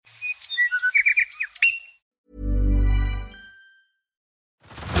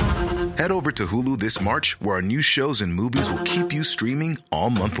Head over to Hulu this March, where our new shows and movies will keep you streaming all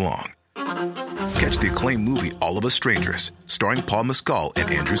month long. Catch the acclaimed movie All of Us Strangers, starring Paul Mescal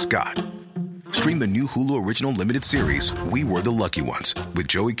and Andrew Scott. Stream the new Hulu original limited series We Were the Lucky Ones with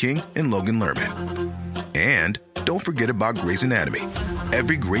Joey King and Logan Lerman. And don't forget about Grey's Anatomy.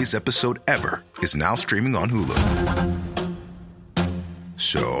 Every Grey's episode ever is now streaming on Hulu.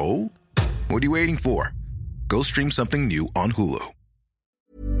 So, what are you waiting for? Go stream something new on Hulu.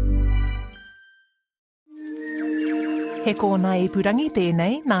 He kōna ipurangi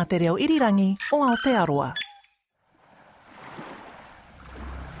tēnei nā te reo irirangi o Aotearoa.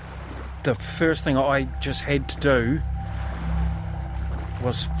 The first thing I just had to do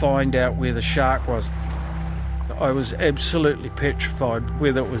was find out where the shark was. I was absolutely petrified,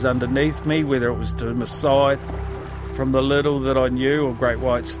 whether it was underneath me, whether it was to my side. From the little that I knew of great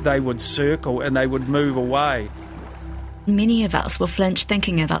whites, they would circle and they would move away. Many of us will flinch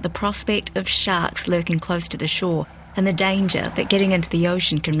thinking about the prospect of sharks lurking close to the shore and the danger that getting into the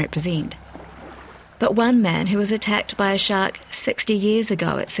ocean can represent. But one man who was attacked by a shark 60 years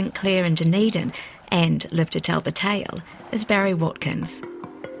ago at St Clair in Dunedin and lived to tell the tale is Barry Watkins.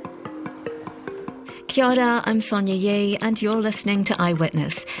 Kia ora, I'm Sonia Yee and you're listening to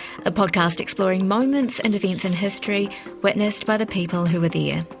Eyewitness, a podcast exploring moments and events in history witnessed by the people who were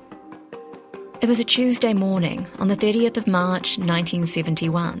there. It was a Tuesday morning on the 30th of March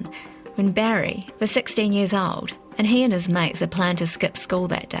 1971 when Barry was 16 years old and he and his mates had planned to skip school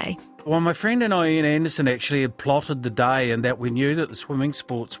that day. Well, my friend and I, Ian Anderson, actually had plotted the day and that we knew that the swimming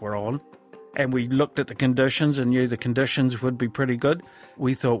sports were on. And we looked at the conditions and knew the conditions would be pretty good.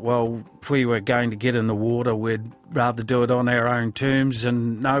 We thought, well, if we were going to get in the water, we'd rather do it on our own terms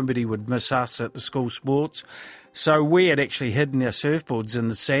and nobody would miss us at the school sports. So we had actually hidden our surfboards in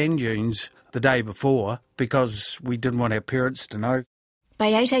the sand dunes the day before because we didn't want our parents to know. By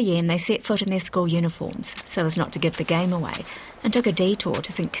 8 a.m, they set foot in their school uniforms so as not to give the game away and took a detour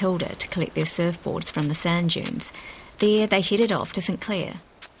to St Kilda to collect their surfboards from the sand dunes. There they headed off to St Clair.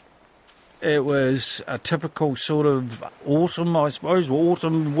 It was a typical sort of autumn, I suppose,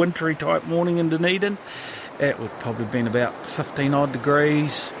 autumn, wintry type morning in Dunedin. It would probably been about 15 odd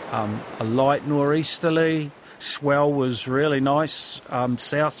degrees, a light nor'easterly. Swell was really nice,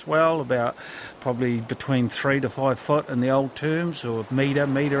 south swell, about probably between 3 to 5 foot in the old terms, or metre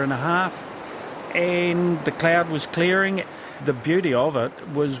and a half. And the cloud was clearing. The beauty of it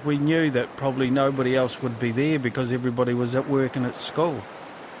was we knew that probably nobody else would be there because everybody was at work and at school.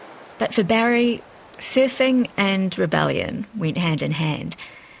 But for Barry, surfing and rebellion went hand in hand.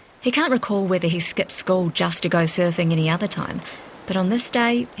 He can't recall whether he skipped school just to go surfing any other time, but on this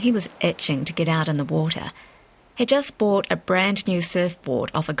day he was itching to get out in the water. He just bought a brand new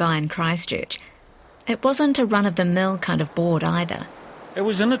surfboard off a guy in Christchurch. It wasn't a run-of-the-mill kind of board either. It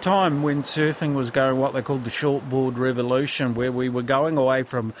was in a time when surfing was going what they called the shortboard revolution, where we were going away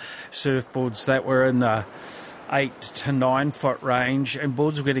from surfboards that were in the 8 to 9 foot range, and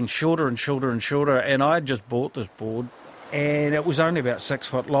boards were getting shorter and shorter and shorter, and I had just bought this board and it was only about 6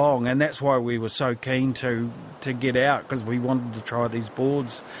 foot long, and that's why we were so keen to get out, because we wanted to try these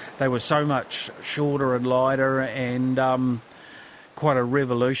boards. They were so much shorter and lighter, and quite a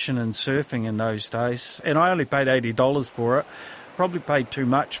revolution in surfing in those days. And I only paid $80 for it. Probably paid too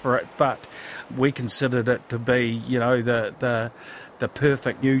much for it, but we considered it to be, you know, the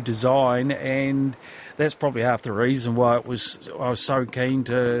perfect new design, and that's probably half the reason why I was so keen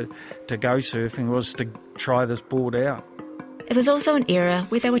to go surfing, was to try this board out. It was also an era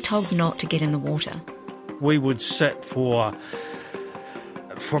where they were told not to get in the water. We would sit for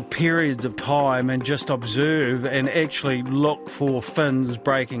periods of time and just observe and actually look for fins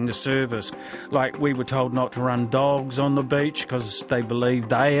breaking the surface. Like, we were told not to run dogs on the beach because they believed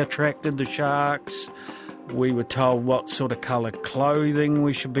they attracted the sharks. We were told what sort of colour clothing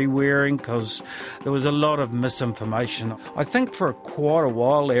we should be wearing because there was a lot of misinformation. I think for quite a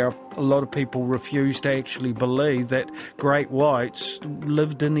while there, a lot of people refused to actually believe that great whites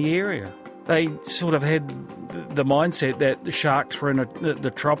lived in the area. They sort of had the mindset that the sharks were in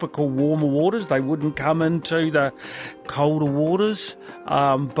the tropical warmer waters. They wouldn't come into the colder waters,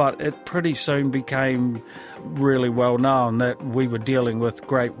 but it pretty soon became really well known that we were dealing with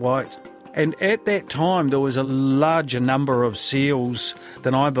great whites. And at that time, there was a larger number of seals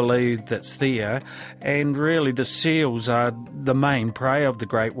than I believe that's there, and really the seals are the main prey of the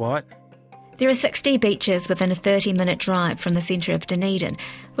great white. There are 60 beaches within a 30-minute drive from the centre of Dunedin,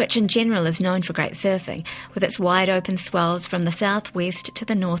 which in general is known for great surfing, with its wide open swells from the southwest to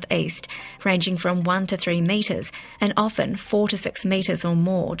the northeast, ranging from 1 to 3 metres, and often 4 to 6 metres or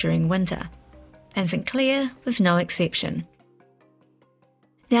more during winter. And St Clair was no exception.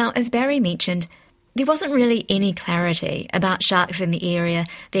 Now, as Barry mentioned, there wasn't really any clarity about sharks in the area,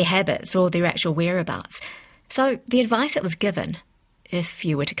 their habits or their actual whereabouts. So the advice that was given, if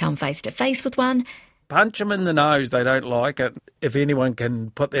you were to come face to face with one, punch them in the nose, they don't like it. If anyone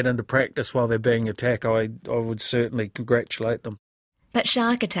can put that into practice while they're being attacked, I would certainly congratulate them. But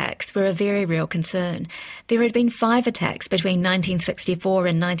shark attacks were a very real concern. There had been 5 attacks between 1964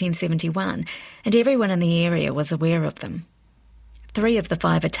 and 1971, and everyone in the area was aware of them. 3 of the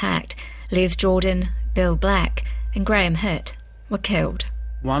 5 attacked, Les Jordan, Bill Black and Graham Hitt, were killed.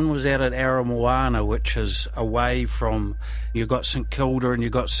 One was out at Aramoana, which is away from, you've got St Kilda and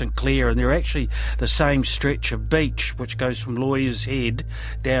you've got St Clair, and they're actually the same stretch of beach, which goes from Lawyers Head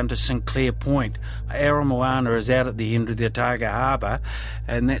down to St Clair Point. Aramoana is out at the end of the Otago Harbour,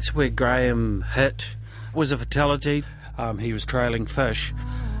 and that's where Graham Hitt was a fatality. He was trailing fish,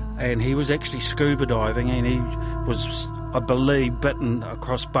 and he was actually scuba diving, and he was, I believe, bitten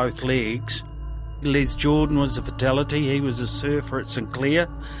across both legs. Les Jordan was a fatality. He was a surfer at St Clair.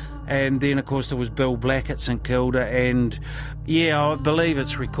 And then, of course, there was Bill Black at St Kilda. And, yeah, I believe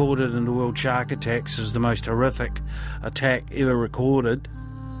it's recorded in the World Shark Attacks as the most horrific attack ever recorded.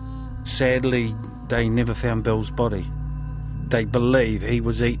 Sadly, they never found Bill's body. They believe he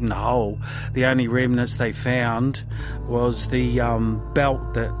was eaten whole. The only remnants they found was the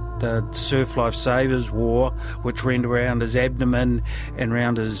belt that the surf lifesavers wore, which went around his abdomen and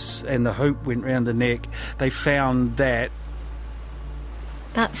and the hoop went round the neck. They found that.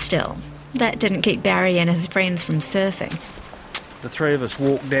 But still, that didn't keep Barry and his friends from surfing. The 3 of us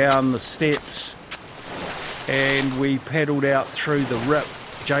walked down the steps and we paddled out through the rip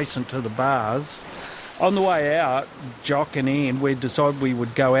adjacent to the bars. On the way out, Jock and Ian, we decided we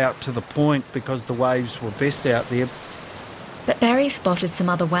would go out to the point because the waves were best out there. But Barry spotted some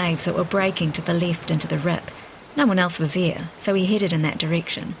other waves that were breaking to the left into the rip. No one else was there, so he headed in that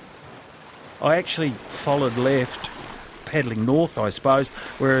direction. I actually followed left, paddling north, I suppose,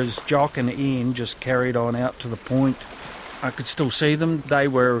 whereas Jock and Ian just carried on out to the point. I could still see them. They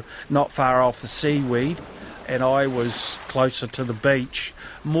were not far off the seaweed, and I was closer to the beach,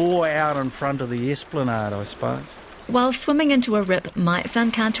 more out in front of the esplanade, I suppose. While swimming into a rip might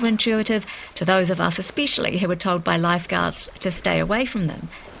sound counterintuitive to those of us especially who were told by lifeguards to stay away from them,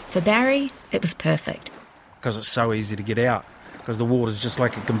 for Barry, it was perfect. Because it's so easy to get out, because the water's just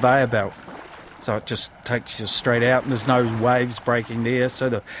like a conveyor belt. So it just takes you straight out and there's no waves breaking there, so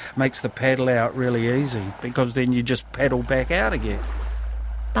it makes the paddle out really easy, because then you just paddle back out again.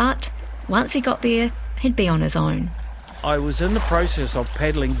 But once he got there, he'd be on his own. I was in the process of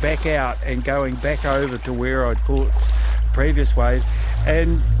paddling back out and going back over to where I'd caught the previous wave,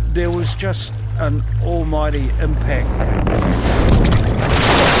 and there was just an almighty impact.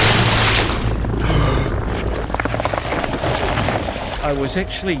 I was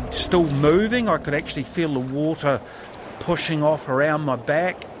actually still moving. I could actually feel the water pushing off around my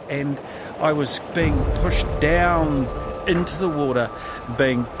back, and I was being pushed down into the water,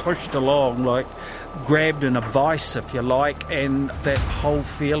 being pushed along, like grabbed in a vice, if you like, and that whole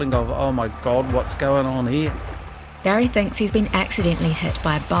feeling of, oh my God, what's going on here? Barry thinks he's been accidentally hit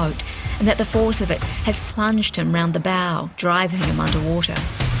by a boat and that the force of it has plunged him round the bow, driving him underwater.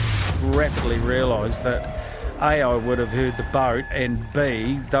 Rapidly realised that A, I would have heard the boat, and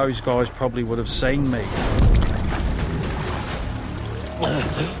B, those guys probably would have seen me.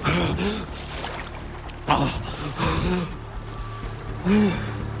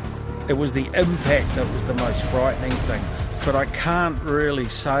 It was the impact that was the most frightening thing. But I can't really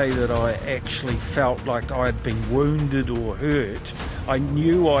say that I actually felt like I had been wounded or hurt. I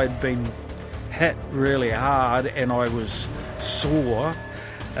knew I'd been hit really hard and I was sore,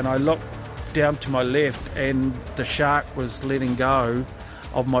 and I looked down to my left and the shark was letting go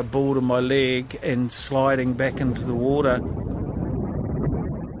of my board and my leg and sliding back into the water.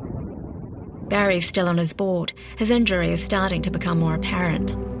 Barry's still on his board. His injury is starting to become more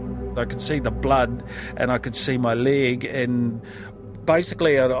apparent. I could see the blood and I could see my leg, and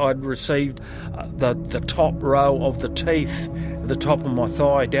basically I'd received the top row of the teeth, the top of my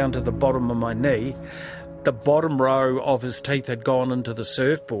thigh down to the bottom of my knee. The bottom row of his teeth had gone into the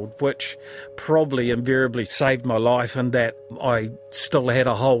surfboard, which probably invariably saved my life, and that I still had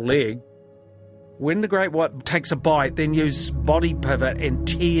a whole leg. When the great white takes a bite, then uses body pivot and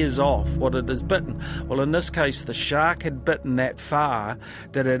tears off what it has bitten. Well, in this case, the shark had bitten that far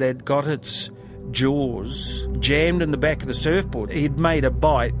that it had got its jaws jammed in the back of the surfboard. He'd made a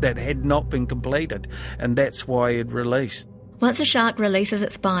bite that had not been completed, and that's why it released. Once a shark releases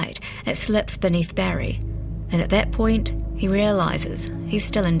its bite, it slips beneath Barry, and at that point, he realises he's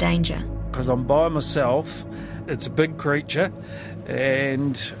still in danger. Because I'm by myself, It's a big creature,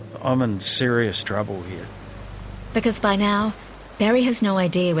 and I'm in serious trouble here. Because by now, Barry has no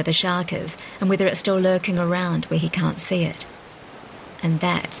idea where the shark is and whether it's still lurking around where he can't see it. And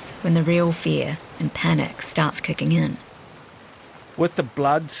that's when the real fear and panic starts kicking in. With the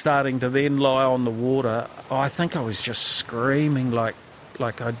blood starting to then lie on the water, I think I was just screaming like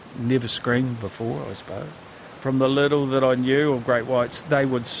I'd never screamed before, I suppose. From the little that I knew of great whites, they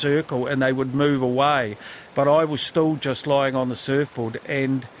would circle and they would move away. But I was still just lying on the surfboard,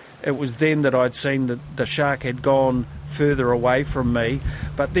 and it was then that I'd seen that the shark had gone further away from me,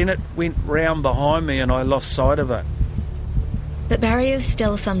 but then it went round behind me and I lost sight of it. But Barry is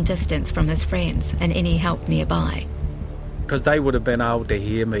still some distance from his friends and any help nearby. Because they would have been able to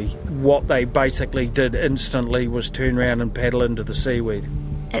hear me. What they basically did instantly was turn around and paddle into the seaweed.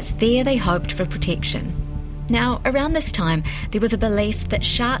 It's there they hoped for protection. Now, around this time, there was a belief that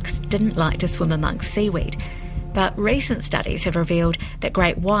sharks didn't like to swim amongst seaweed. But recent studies have revealed that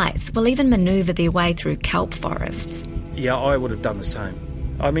great whites will even manoeuvre their way through kelp forests. Yeah, I would have done the same.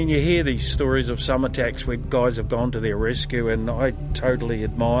 I mean, you hear these stories of some attacks where guys have gone to their rescue, and I totally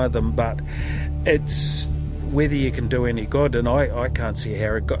admire them, but it's whether you can do any good, and I can't see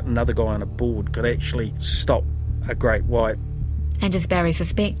how another guy on a board could actually stop a great white. And as Barry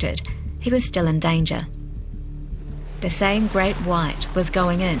suspected, he was still in danger. The same great white was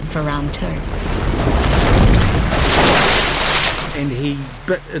going in for round 2. And he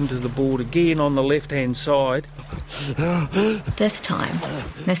bit into the board again on the left-hand side. This time,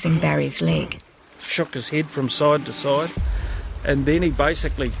 missing Barry's leg. Shook his head from side to side. And then he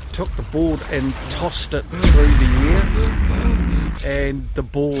basically took the board and tossed it through the air. And the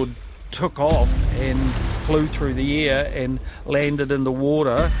board took off and flew through the air and landed in the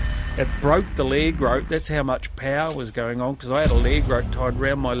water. It broke the leg rope. That's how much power was going on, because I had a leg rope tied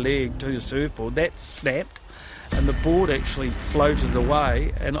around my leg to the surfboard. That snapped, and the board actually floated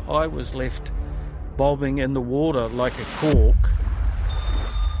away, and I was left bobbing in the water like a cork.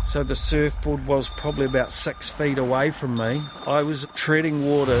 So the surfboard was probably about 6 feet away from me. I was treading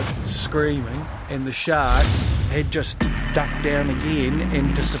water, screaming, and the shark had just ducked down again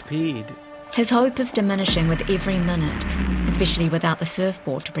and disappeared. His hope is diminishing with every minute, especially without the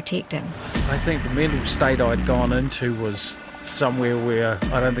surfboard to protect him. I think the mental state I'd gone into was somewhere where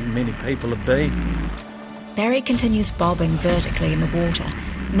I don't think many people have been. Barry continues bobbing vertically in the water,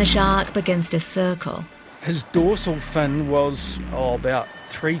 and the shark begins to circle. His dorsal fin was about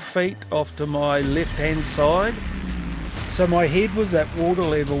 3 feet off to my left-hand side. So my head was at water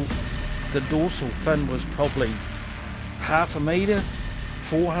level. The dorsal fin was probably half a metre,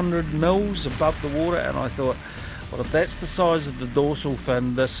 400 mils above the water, and I thought, well, if that's the size of the dorsal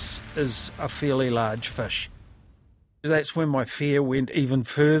fin, this is a fairly large fish. That's when my fear went even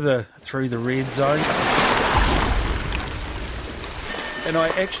further through the red zone. And I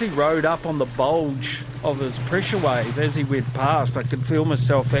actually rode up on the bulge of his pressure wave as he went past. I could feel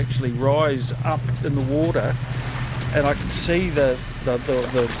myself actually rise up in the water, and I could see the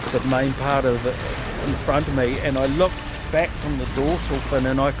main part of it in front of me, and I looked back from the dorsal fin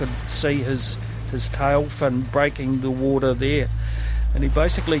and I could see his tail fin breaking the water there. And he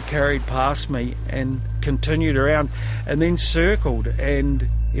basically carried past me and continued around and then circled, and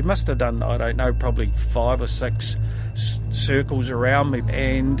he must have done, I don't know, probably 5 or 6 circles around me.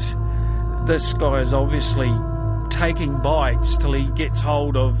 And this guy is obviously taking bites till he gets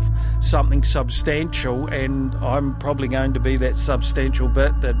hold of something substantial, and I'm probably going to be that substantial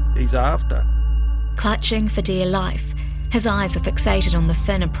bit that he's after. Clutching for dear life, his eyes are fixated on the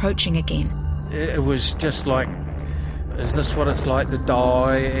fin approaching again. It was just like, is this what it's like to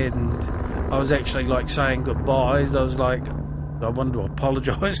die? And I was actually like saying goodbyes. I was like, I wanted to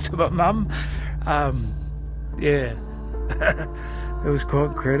apologise to my mum. Yeah, it was quite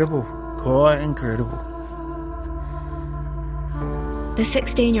incredible. The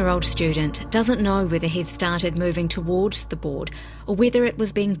 16-year-old student doesn't know whether he'd started moving towards the board or whether it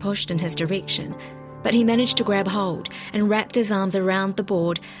was being pushed in his direction, but he managed to grab hold and wrapped his arms around the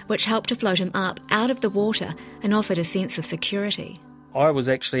board, which helped to float him up out of the water and offered a sense of security. I was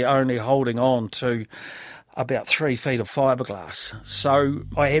actually only holding on to about 3 feet of fiberglass. So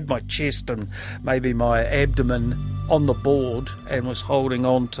I had my chest and maybe my abdomen on the board and was holding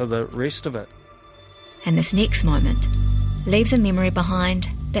on to the rest of it. And this next moment leaves a memory behind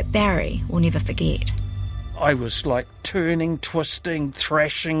that Barry will never forget. I was like turning, twisting,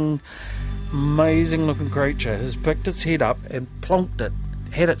 thrashing. Amazing looking creature has picked its head up and plonked it,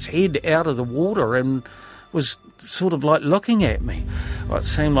 had its head out of the water and was sort of like looking at me. Well, it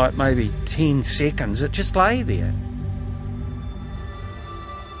seemed like maybe 10 seconds. It just lay there.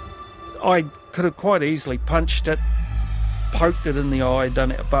 I could have quite easily punched it, poked it in the eye,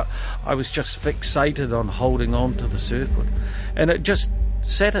 done it, but I was just fixated on holding on to the surfboard. And it just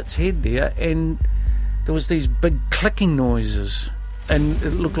sat its head there, and there was these big clicking noises, and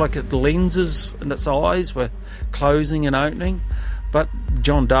it looked like its lenses and its eyes were closing and opening. But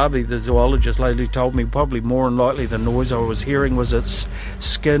John Darby, the zoologist lately, told me probably more than likely the noise I was hearing was its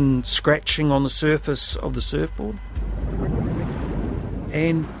skin scratching on the surface of the surfboard.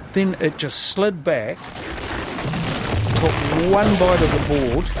 And then it just slid back, took one bite of the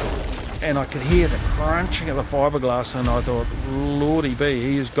board, and I could hear the crunching of the fiberglass, and I thought, Lordy be,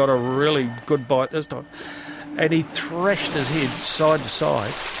 he's got a really good bite this time. And he thrashed his head side to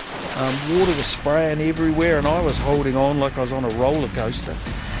side. Water was spraying everywhere, and I was holding on like I was on a roller coaster.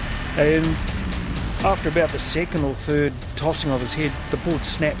 And after about the second or third tossing of his head, the board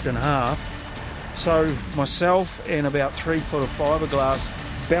snapped in half. So myself and about 3 foot of fiberglass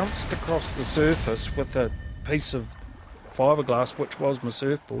bounced across the surface with a piece of fiberglass, which was my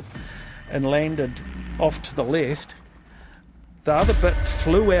surfboard, and landed off to the left. The other bit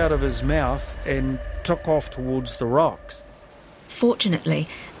flew out of his mouth and took off towards the rocks. Fortunately,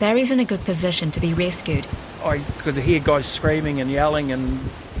 Barry's in a good position to be rescued. I could hear guys screaming and yelling, and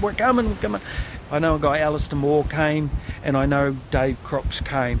we're coming. I know a guy, Alistair Moore, came, and I know Dave Crooks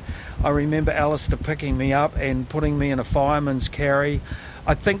came. I remember Alistair picking me up and putting me in a fireman's carry.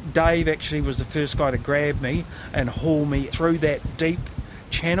 I think Dave actually was the first guy to grab me and haul me through that deep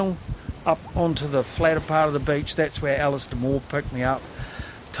channel up onto the flatter part of the beach. That's where Alistair Moore picked me up,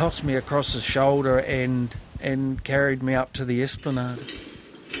 tossed me across his shoulder and carried me up to the esplanade.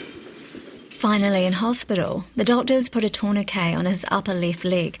 Finally, in hospital, the doctors put a tourniquet on his upper left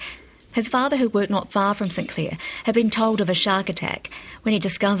leg. His father, who worked not far from St Clair, had been told of a shark attack when he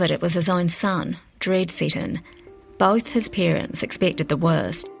discovered it was his own son. Dread set in. Both his parents expected the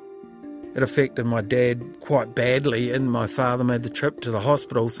worst. It affected my dad quite badly, and my father made the trip to the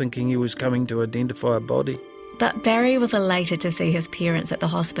hospital thinking he was coming to identify a body. But Barry was elated to see his parents at the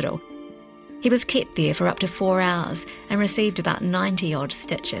hospital. He was kept there for up to 4 hours and received about 90-odd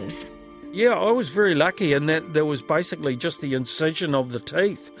stitches. Yeah, I was very lucky in that there was basically just the incision of the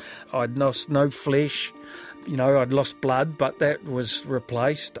teeth. I'd lost no flesh, I'd lost blood, but that was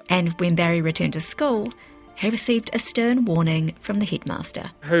replaced. And when Barry returned to school, he received a stern warning from the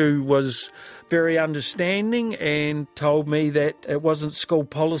headmaster, who was very understanding and told me that it wasn't school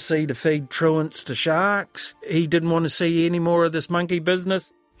policy to feed truants to sharks. He didn't want to see any more of this monkey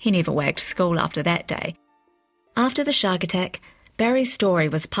business. He never wagged school after that day. After the shark attack, Barry's story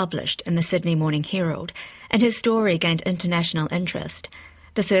was published in the Sydney Morning Herald, and his story gained international interest.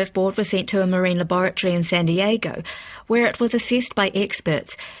 The surfboard was sent to a marine laboratory in San Diego, where it was assessed by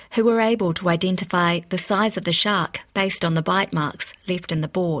experts who were able to identify the size of the shark based on the bite marks left in the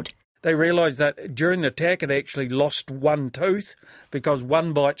board. They realised that during the attack it actually lost one tooth, because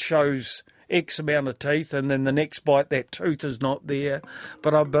one bite shows X amount of teeth, and then the next bite that tooth is not there.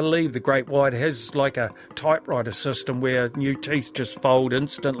 But I believe the great white has like a typewriter system where new teeth just fold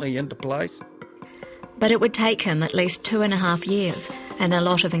instantly into place. But it would take him at least 2.5 years and a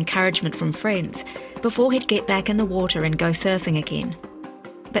lot of encouragement from friends before he'd get back in the water and go surfing again.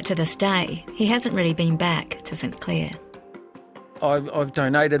 But to this day, he hasn't really been back to St Clair. I've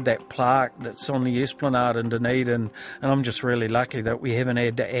donated that plaque that's on the esplanade in Dunedin, and I'm just really lucky that we haven't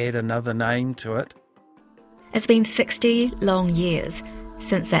had to add another name to it. It's been 60 long years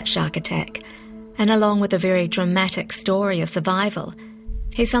since that shark attack, and along with a very dramatic story of survival,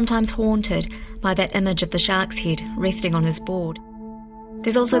 he's sometimes haunted by that image of the shark's head resting on his board.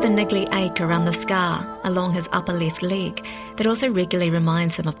 There's also the niggly ache around the scar along his upper left leg that also regularly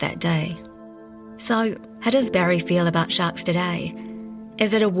reminds him of that day. So, how does Barry feel about sharks today?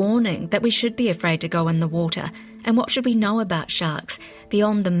 Is it a warning that we should be afraid to go in the water? And what should we know about sharks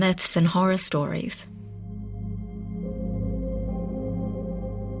beyond the myths and horror stories?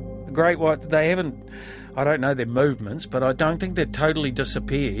 The great white, they haven't, I don't know their movements, but I don't think they're totally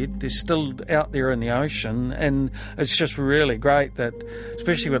disappeared. They're still out there in the ocean, and it's just really great that,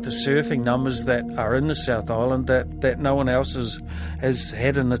 especially with the surfing numbers that are in the South Island, that no one else has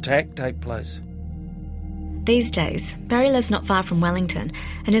had an attack take place. These days, Barry lives not far from Wellington,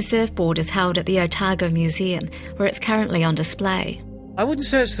 and his surfboard is held at the Otago Museum, where it's currently on display. I wouldn't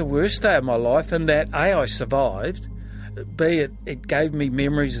say it's the worst day of my life in that A, I survived, B, it gave me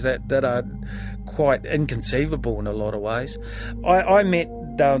memories that are quite inconceivable in a lot of ways. I met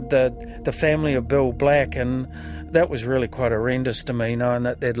the family of Bill Black, and that was really quite horrendous to me, knowing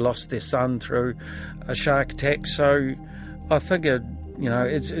that they'd lost their son through a shark attack. So I figured, You know,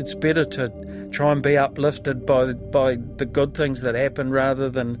 it's better to try and be uplifted by the good things that happen rather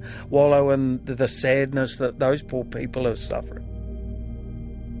than wallow in the sadness that those poor people are suffering.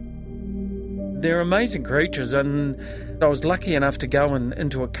 They're amazing creatures, and I was lucky enough to go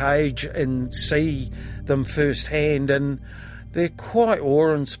into a cage and see them firsthand, and they're quite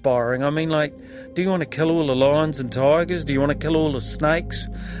awe-inspiring. I mean, like, do you want to kill all the lions and tigers? Do you want to kill all the snakes?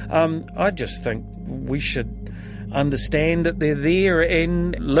 I just think we should understand that they're there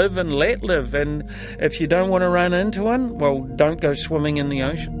and live and let live. And if you don't want to run into one, well, don't go swimming in the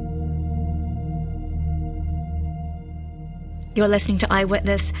ocean. You're listening to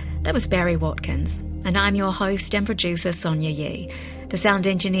Eyewitness. That was Barry Watkins. And I'm your host and producer, Sonia Yee. The sound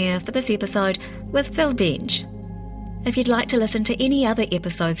engineer for this episode was Phil Bench. If you'd like to listen to any other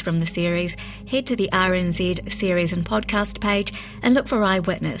episodes from the series, head to the RNZ series and podcast page and look for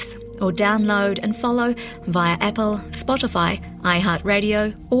Eyewitness, or download and follow via Apple, Spotify,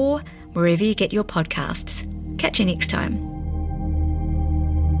 iHeartRadio, or wherever you get your podcasts. Catch you next time.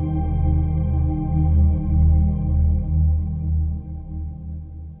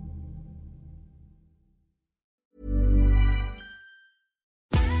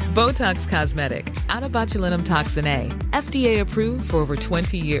 Botox Cosmetic, out of botulinum toxin A, FDA approved for over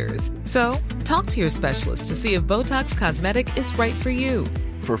 20 years. So, talk to your specialist to see if Botox Cosmetic is right for you.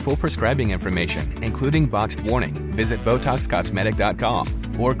 For full prescribing information, including boxed warning, visit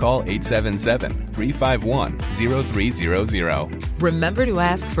BotoxCosmetic.com or call 877-351-0300. Remember to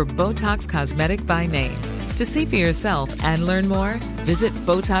ask for Botox Cosmetic by name. To see for yourself and learn more, visit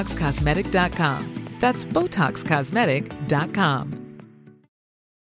BotoxCosmetic.com. That's BotoxCosmetic.com.